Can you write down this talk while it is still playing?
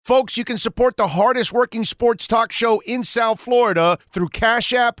Folks, you can support the hardest working sports talk show in South Florida through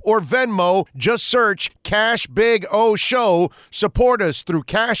Cash App or Venmo. Just search Cash Big O Show. Support us through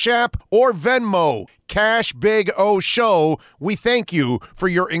Cash App or Venmo. Cash Big O Show. We thank you for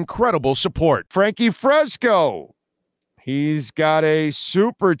your incredible support. Frankie Fresco. He's got a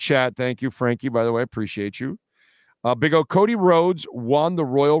super chat. Thank you, Frankie, by the way. Appreciate you. Big O Cody Rhodes won the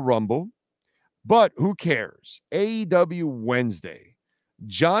Royal Rumble, but who cares? AEW Wednesday.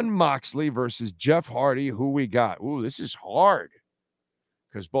 Jon Moxley versus Jeff Hardy. Who we got? Ooh, this is hard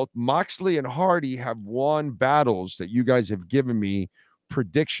because both Moxley and Hardy have won battles that you guys have given me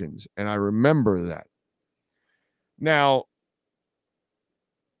predictions, and I remember that. Now,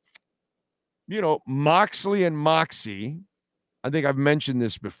 Moxley and Moxie, I think I've mentioned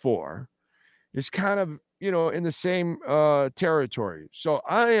this before, is kind of, in the same territory. So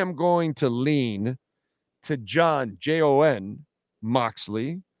I am going to lean to Jon, Jon,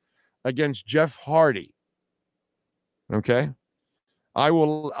 Moxley against Jeff Hardy. Okay? I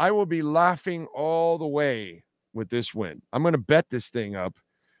will be laughing all the way with this win. I'm going to bet this thing up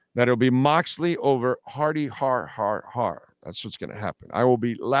that it'll be Moxley over Hardy, har. That's what's going to happen. I will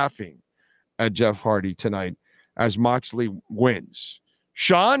be laughing at Jeff Hardy tonight as Moxley wins.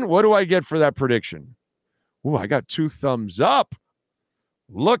 Sean, what do I get for that prediction? Ooh, I got 2 thumbs up.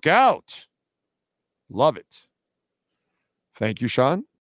 Look out. Love it. Thank you, Sean.